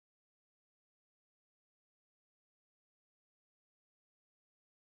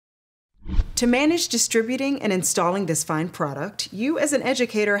To manage distributing and installing this fine product, you as an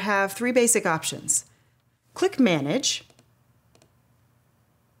educator have three basic options. Click Manage,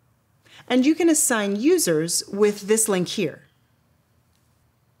 and you can assign users with this link here.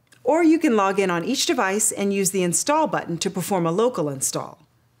 Or you can log in on each device and use the Install button to perform a local install.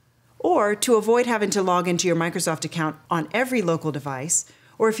 Or to avoid having to log into your Microsoft account on every local device,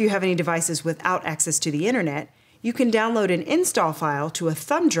 or if you have any devices without access to the internet, you can download an install file to a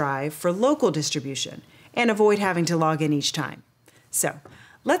thumb drive for local distribution and avoid having to log in each time. So,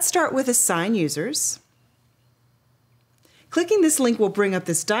 let's start with Assign Users. Clicking this link will bring up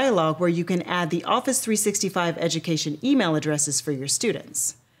this dialog where you can add the Office 365 Education email addresses for your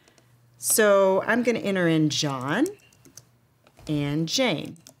students. So, I'm going to enter in John and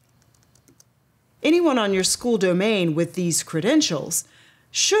Jane. Anyone on your school domain with these credentials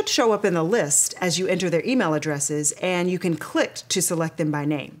should show up in the list as you enter their email addresses, and you can click to select them by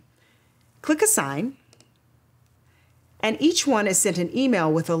name. Click Assign, and each one is sent an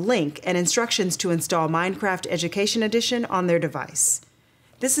email with a link and instructions to install Minecraft Education Edition on their device.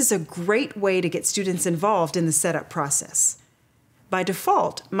 This is a great way to get students involved in the setup process. By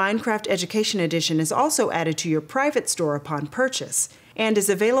default, Minecraft Education Edition is also added to your private store upon purchase and is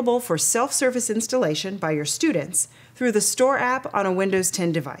available for self-service installation by your students through the Store app on a Windows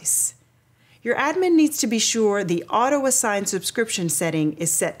 10 device. Your admin needs to be sure the auto-assign subscription setting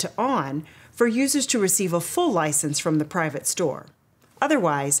is set to On for users to receive a full license from the private store.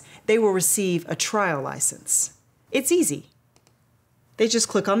 Otherwise, they will receive a trial license. It's easy. They just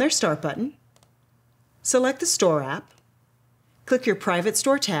click on their Start button, select the Store app, click your Private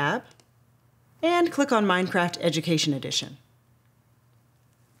Store tab, and click on Minecraft Education Edition.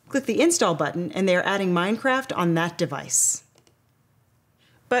 Click the Install button and they are adding Minecraft on that device.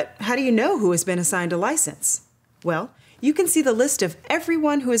 But how do you know who has been assigned a license? Well, you can see the list of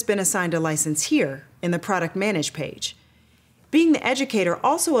everyone who has been assigned a license here in the Product Manage page. Being the educator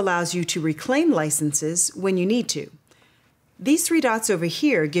also allows you to reclaim licenses when you need to. These three dots over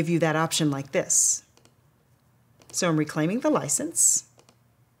here give you that option like this. So I'm reclaiming the license.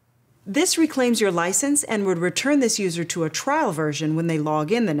 This reclaims your license and would return this user to a trial version when they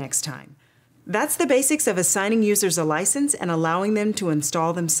log in the next time. That's the basics of assigning users a license and allowing them to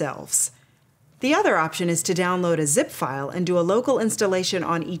install themselves. The other option is to download a zip file and do a local installation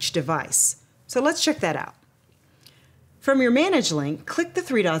on each device. So let's check that out. From your Manage link, click the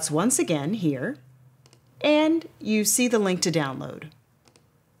three dots once again here, and you see the link to download.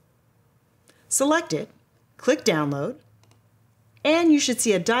 Select it, click Download, and you should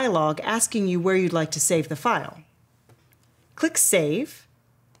see a dialog asking you where you'd like to save the file. Click Save,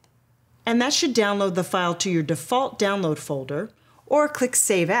 and that should download the file to your default download folder, or click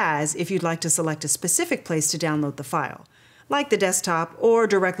Save As if you'd like to select a specific place to download the file, like the desktop or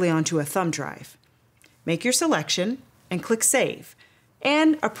directly onto a thumb drive. Make your selection and click Save,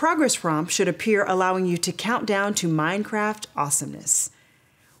 and a progress prompt should appear allowing you to count down to Minecraft awesomeness.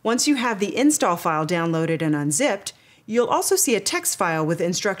 Once you have the install file downloaded and unzipped, you'll also see a text file with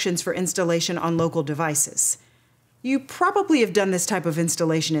instructions for installation on local devices. You probably have done this type of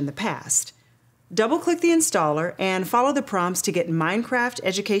installation in the past. Double-click the installer and follow the prompts to get Minecraft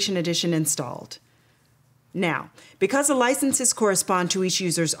Education Edition installed. Now, because the licenses correspond to each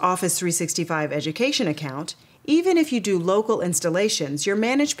user's Office 365 Education account, even if you do local installations, your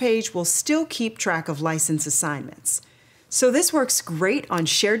Manage page will still keep track of license assignments. So this works great on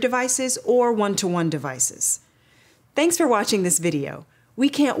shared devices or one-to-one devices. Thanks for watching this video. We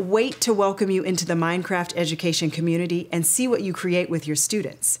can't wait to welcome you into the Minecraft education community and see what you create with your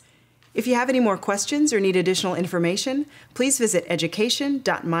students. If you have any more questions or need additional information, please visit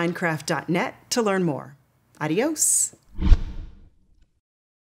education.minecraft.net to learn more. Adios!